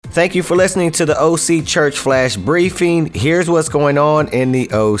Thank you for listening to the OC Church Flash Briefing. Here's what's going on in the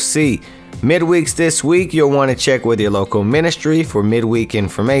OC. Midweeks this week, you'll want to check with your local ministry for midweek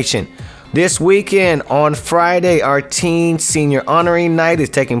information. This weekend, on Friday, our teen senior honoring night is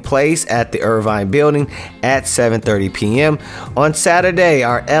taking place at the Irvine building at 7:30 p.m. On Saturday,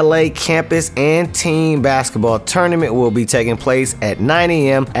 our LA campus and teen basketball tournament will be taking place at 9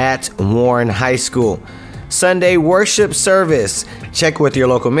 a.m. at Warren High School. Sunday worship service. Check with your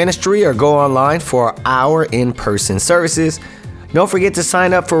local ministry or go online for our in-person services. Don't forget to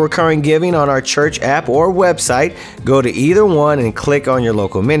sign up for recurring giving on our church app or website. Go to either one and click on your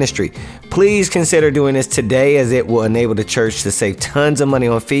local ministry. Please consider doing this today, as it will enable the church to save tons of money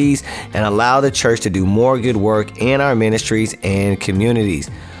on fees and allow the church to do more good work in our ministries and communities.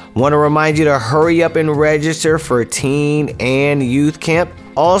 Want to remind you to hurry up and register for teen and youth camp.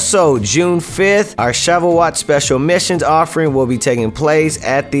 Also, June 5th, our Shavuot Special Missions offering will be taking place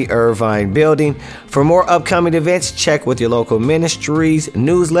at the Irvine building. For more upcoming events, check with your local ministry's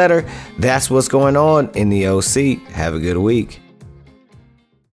newsletter. That's what's going on in the OC. Have a good week.